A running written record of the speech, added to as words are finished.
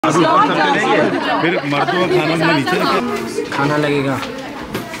फिर मर्दों का खाना में नीचे खाना लगेगा।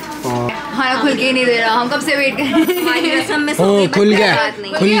 खाना खुल के ही नहीं दे रहा, हम कब से वेट कर रहे हैं। ओ खुल गया,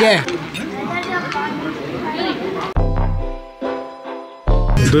 खुल गया।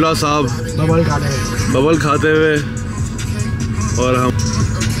 दूल्हा साहब बबल खाते हुए और हम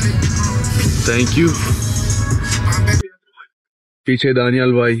थैंक यू। पीछे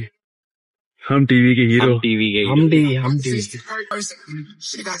दानियाल भाई, हम टीवी के हीरो, हम TV.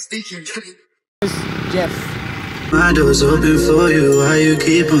 My door's open for you, why you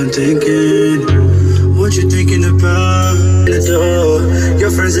keep on thinking? What you thinking about? The door,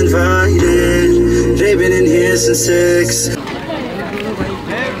 your friends invited, they've been in here since 6.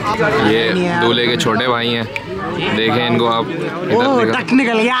 ये दूल्हे के छोटे भाई हैं, देखें इनको आप। टक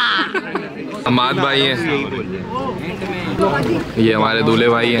निकल गया। अमाद भाई हैं, ये हमारे दूल्हे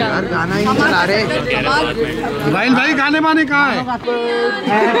भाई हैं। गाना ही चला रहे भाई गाने बाने कहाँ है?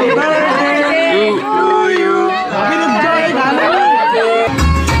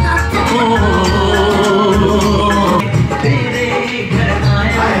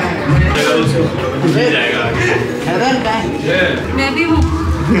 मैं भी हूँ।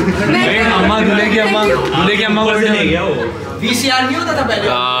 अम्मा दूल्हे की अम्मा को ले गया वो। VCR नहीं होता था पहले।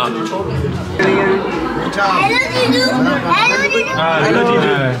 हेलो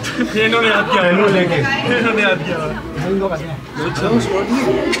जीजू। इन्होंने याद किया, हेलो लेके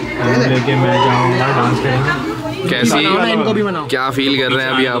मैं जाऊँगा, डांस करेंगे। कैसी, क्या फील कर रहे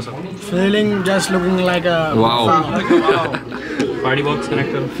हैं अभी आप? Feeling just looking like a wow. Party box connect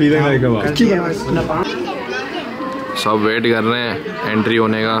करो। फीलिंग लाइक अ सब वेट कर रहे हैं एंट्री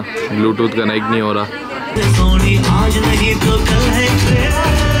होने का, ब्लूटूथ कनेक्ट नहीं हो रहा। आज नहीं तो कल है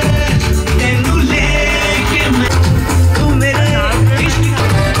तेनू लेके मैं तू मेरा इश्क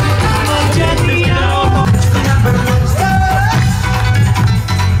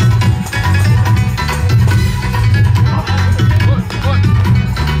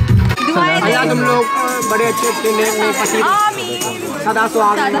तुम लोग बड़े अच्छे ने पति सदा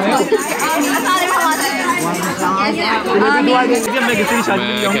सुहागन।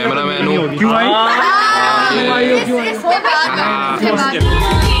 मैं कैमरा मैन हूँ।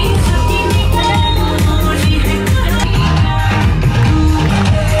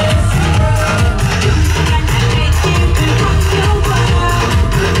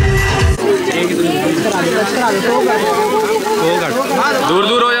 दूर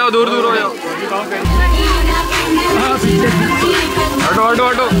दूर हो जाओ, दूर दूर हो जाओ। हटो हटो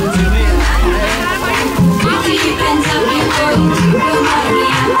हटो।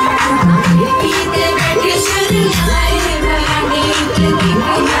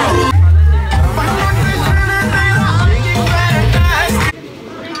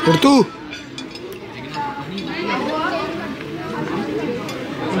 तू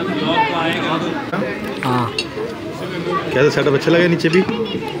हाँ कैसा सेटअप अच्छा लगा? नीचे भी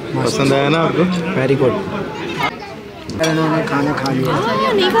पसंद आया ना आपको? Very good. उन्होंने खाना खा लिया।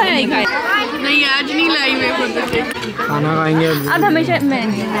 नहीं आज नहीं लाई मैं खाना खाएंगे अब हमेशा मैं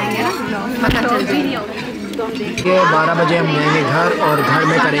नहीं लाएंगे ना, पता चल जाएगी। 12 बजे हम जाएंगे घर और घर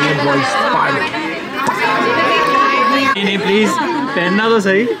में करेंगे बॉयज पार्टी। नहीं प्लीज पहनना तो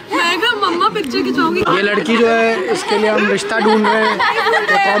सही। मम्मा पिक्चर खिंचाऊंगी। ये लड़की जो है इसके लिए हम रिश्ता ढूंढ रहे हैं,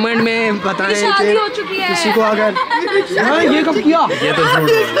 तो कमेंट में बताएं कि किसी को अगर ये कब किया। ये तो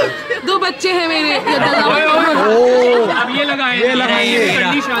 2 बच्चे हैं मेरे। अब ये लगाएंगे।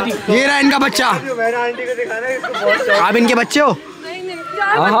 ये रहा इनका बच्चा। आप इनके बच्चे हो?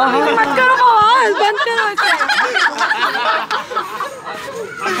 बंद करो, बंद करो।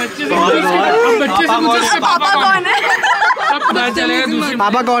 पापा कौन है?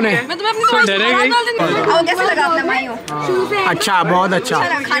 पापा कौन है? मैं तुम्हें अपनी कैसे लगा अपना मायो? अच्छा, बहुत अच्छा।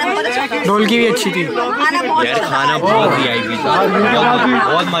 ढोलकी भी अच्छी थी यार, खाना बहुत VIP था,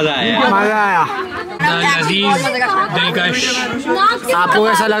 बहुत मजा आया। मजा आया। दिलकश। आपको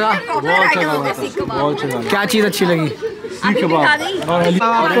कैसा लगा? बहुत अच्छा लगा। क्या चीज़ अच्छी लगी?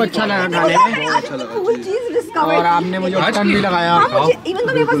 आपको अच्छा लगा खाने में? और आपने मुझे बटन भी लगाया और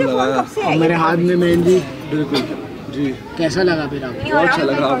मेरे हाथ में मेहंदी। बिल्कुल जी। कैसा लगा फिर आपको? बहुत अच्छा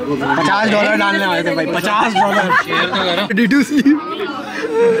लगा। आपको $50 डालने आए थे भाई। $50 शेयर तो करो। D2C।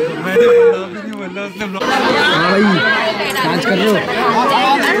 हाँ भाई, डांस कर रहे हो?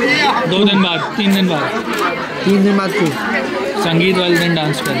 2 दिन बाद, 3 दिन बाद। 3 दिन बाद क्यों? संगीत वाले दिन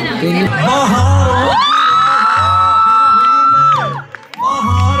डांस करेंगे।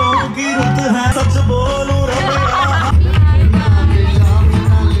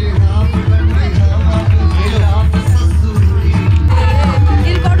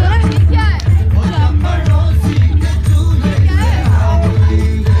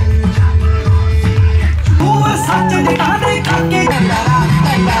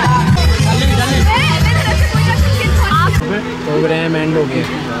 ट्रेंड हो गया।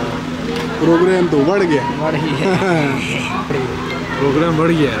 प्रोग्राम तो बढ़ गया, बढ़ ही है। प्रोग्राम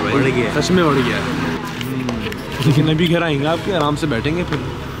बढ़ गया है भाई, बढ़ गया, सच में बढ़ गया है। लेकिन अभी घर आएंगे आपके, आराम से बैठेंगे, फिर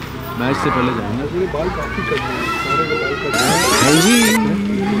मैच से पहले जाएंगे। पूरे बाल काफी कट गए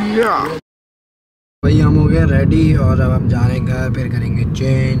भाई। हम हो गए रेडी और अब हम जा रहे हैं घर, फिर करेंगे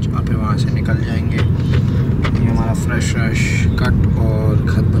चेंज और फिर वहाँ से निकल जाएंगे। ये हमारा फ्रेश कट और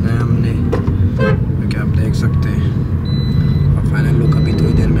खत बनाया हमने, क्योंकि आप देख सकते हैं। और फाइनल लुक अभी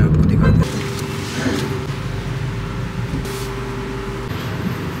थोड़ी देर में आपको दिखाते हैं।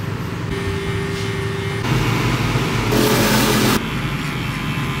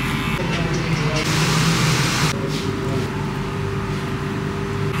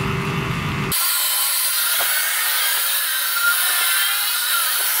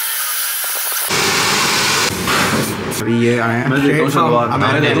 अभी ये आए हैं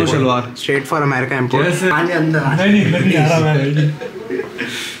स्ट्रेट फॉर अमेरिका इम्पोर्ट।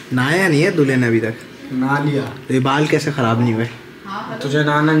 नहाया नहीं है दूल्हे ने अभी तक? नहा लिया। तो ये बाल कैसे खराब नहीं हुए? तुझे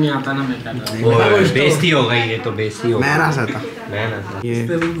नहाना नहीं आता ना, मैं बेइज्जती हो गई, ये तो बेइज्जती हो गई। मैं ना सकता। ये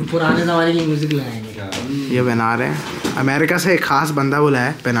पुराने ज़माने की म्यूजिक लगाएंगे। ये बना रहे हैं, अमेरिका से एक ख़ास बंदा बुलाया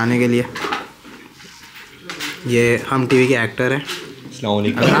है पहनाने के लिए। ये हम टीवी के एक्टर हैं।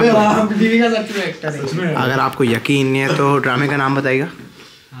 अगर आपको यकीन नहीं है तो ड्रामे का नाम बताइएगा।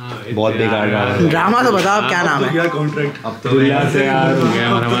 बहुत बेकार ड्रामा तो बताओ क्या नाम है? अब तो दुल्हा तैयार हो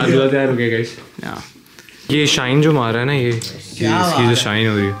गया और हमारा दुल्हा तैयार हो गया गाइस। ये शाइन जो मारा है ना, ये इसकी जो शाइन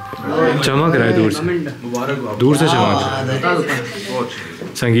हो रही है, चमक रहा है दूर से चमक रहा है।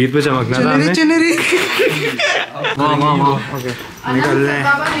 संगीत पे चमकना था हमने। निकल रहे हैं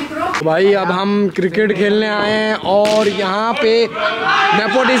भाई। अब हम क्रिकेट खेलने आए हैं और यहाँ पे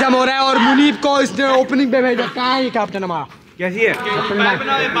नेपोटिज्म हो रहा है और मुनीब को इसने ओपनिंग पे भेजा। कहाँ है ये कैप्टन हमारा? कैसी है?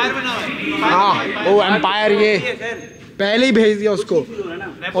 हाँ वो एम्पायर, ये पहले ही भेज दिया उसको।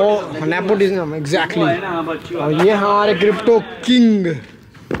 और नेपोटिज्म एग्जैक्टली। और ये हमारे क्रिप्टो किंग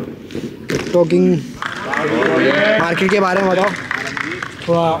मार्केट के बारे में बताओ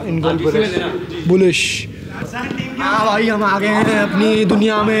थोड़ा। इनको बुलिश। हाँ भाई, हम आ गए हैं अपनी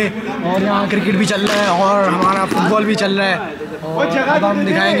दुनिया में और यहाँ क्रिकेट भी चल रहा है और हमारा फुटबॉल भी चल रहा है। और अब हम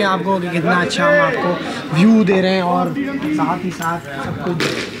दिखाएंगे आपको कि कितना अच्छा हम आपको व्यू दे रहे हैं और साथ ही साथ सब कुछ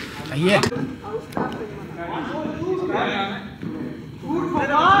सही है।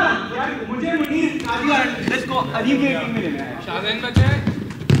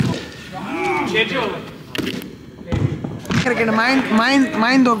 क्रिकेट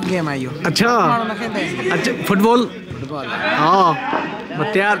माइंड दो गेम आई हो। अच्छा फुटबॉल हाँ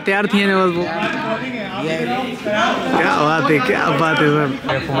तैयार थी ना बस वो। क्या बात है सर।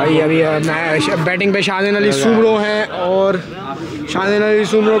 भाई अभी बैटिंग पे शाहजहान अली सुमरो हैं और शाहजहान अली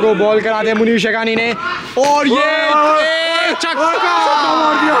सुमरो को बॉल कराते हैं मुनीर शेखानी ने और ये छक्का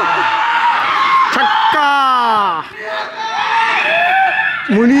मार दिया। छक्का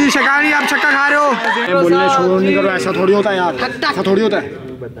मुनीर शेखानी, आप छक्का खा रहे हो। बोलने छोड़ो नहीं करो, ऐसा थोड़ी होता है यार, ऐसा थोड़ी होता है।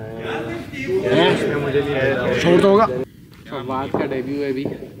 छोड़ तो होगा। बात का डेब्यू है अभी।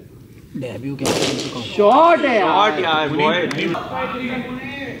 डेब्यू क्या शॉट है यार बॉय।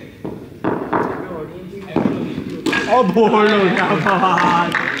 ओ बोलो क्या बात।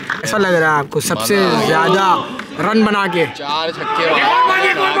 ऐसा लग रहा है आपको सबसे ज्यादा रन बना के 4 छक्के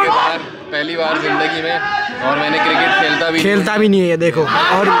बाहर पहली बार जिंदगी में। और मैंने क्रिकेट खेलता भी नहीं है ये देखो।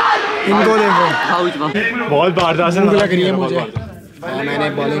 और इनको देखो बहुत बारदासन लग रही है मुझे। मैंने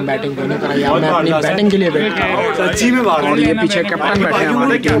बॉलिंग बैटिंग दोनों कराई। मैं अपनी बैटिंग के लिए बैठा हूं सच्ची में। और ये पीछे कैप्टन बैठे हैं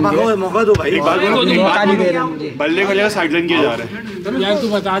हमारे टीम के। मौका दो भाई, मौका नहीं दे रहे मुझे। बल्ले को जगह साइड लाइन किए जा रहे हैं यार। तू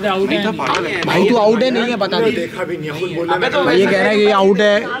बता दे आउट है भाई। तू आउट है नहीं है बता दे। देखा भी नहीं है, खुद बोल रहा है। ये कह रहा है कि ये आउट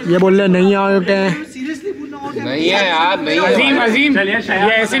है, ये बोल रहे नहीं आउट है। नहीं है यार, नहीं है। अजीम ये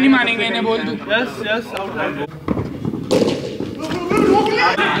ऐसे नहीं मानेंगे इन्हें, बोल तू।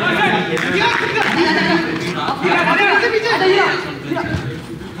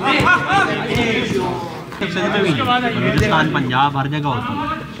 हिंदुस्तान पंजाब हर जगह होती है,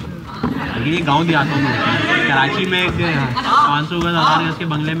 लेकिन ये गांव देहातों में होती है। कराची में एक 500 गज 1000 गज के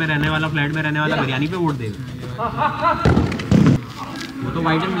बंगले में रहने वाला, फ्लैट में रहने वाला बिरयानी पे वोट देगा। वो तो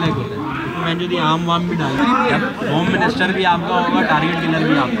वाइट एंड ब्लैक होता है। तो मैं जो आम वाम भी डाल, होम मिनिस्टर भी आपका होगा, टारगेट किलर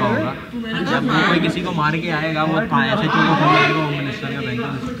भी आपका होगा। जब कोई किसी को मार के आएगा वो ऐसे को फोन करेगा होम मिनिस्टर या बैंक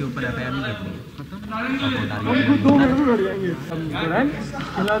उसके ऊपर FIR नहीं करती।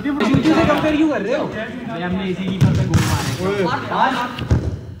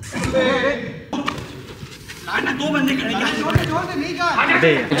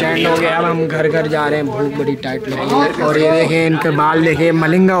 चैंड हो गया, अब हम घर घर जा रहे हैं, भूख बड़ी टाइट लग रही है। और ये देखें इनके बाल देखे,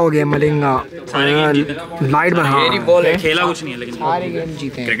 मलिंगा हो गया, मलिंगा। लाइट बढ़ा, खेला कुछ नहीं है लेकिन सारे गेम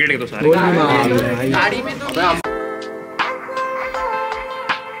जीते हैं। क्रिकेट के तो सारे गोल भी मार दिया भाई।